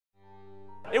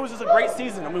it was just a great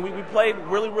season. I mean, we played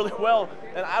really, really well.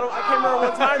 And I can't remember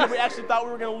one time that we actually thought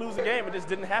we were going to lose a game. It just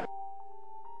didn't happen.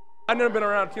 I've never been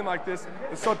around a team like this.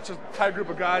 It's such a tight group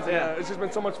of guys. And, it's just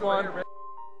been so much fun.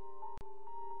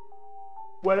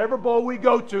 Whatever bowl we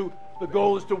go to, the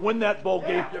goal is to win that bowl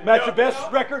game. Match the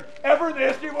best record ever in the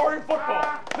history of Oregon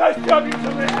football. Nice job, you two.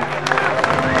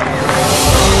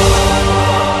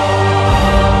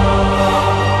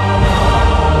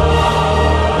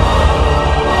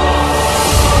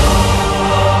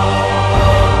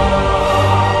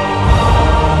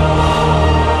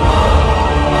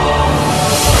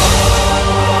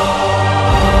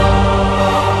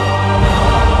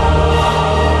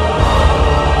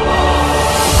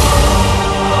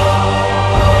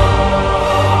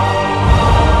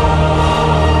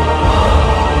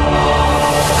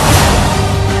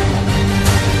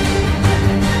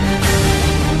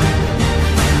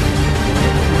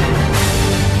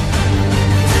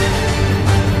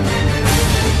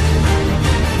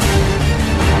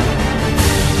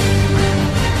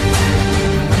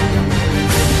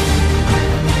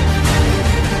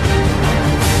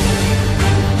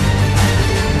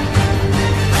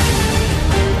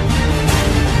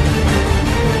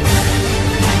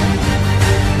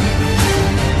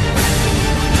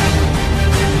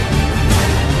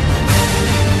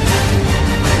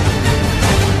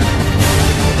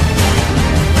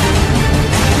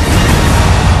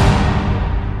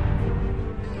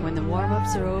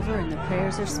 Are over and the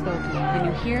prayers are spoken, and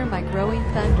you hear my growing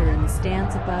thunder in the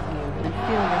stands above you, and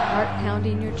feel your heart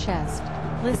pounding your chest.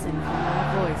 Listen for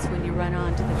my voice when you run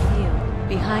onto the field.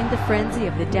 Behind the frenzy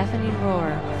of the deafening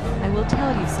roar, I will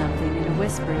tell you something in a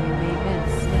whisper you may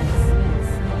miss.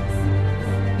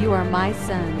 You are my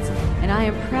sons, and I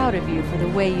am proud of you for the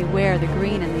way you wear the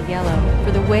green and the yellow,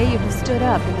 for the way you have stood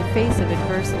up in the face of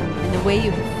adversity, and the way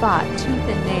you have fought tooth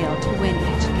and nail to win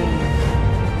each game.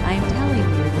 I am telling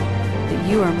you that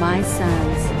you are my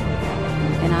sons,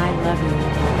 and I love you.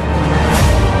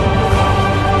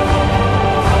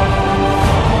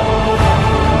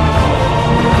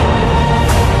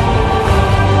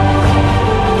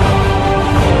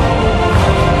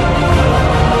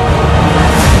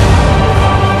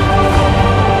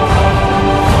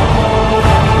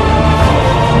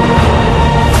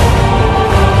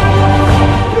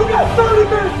 You got 30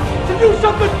 minutes to do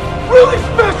something really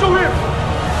special here.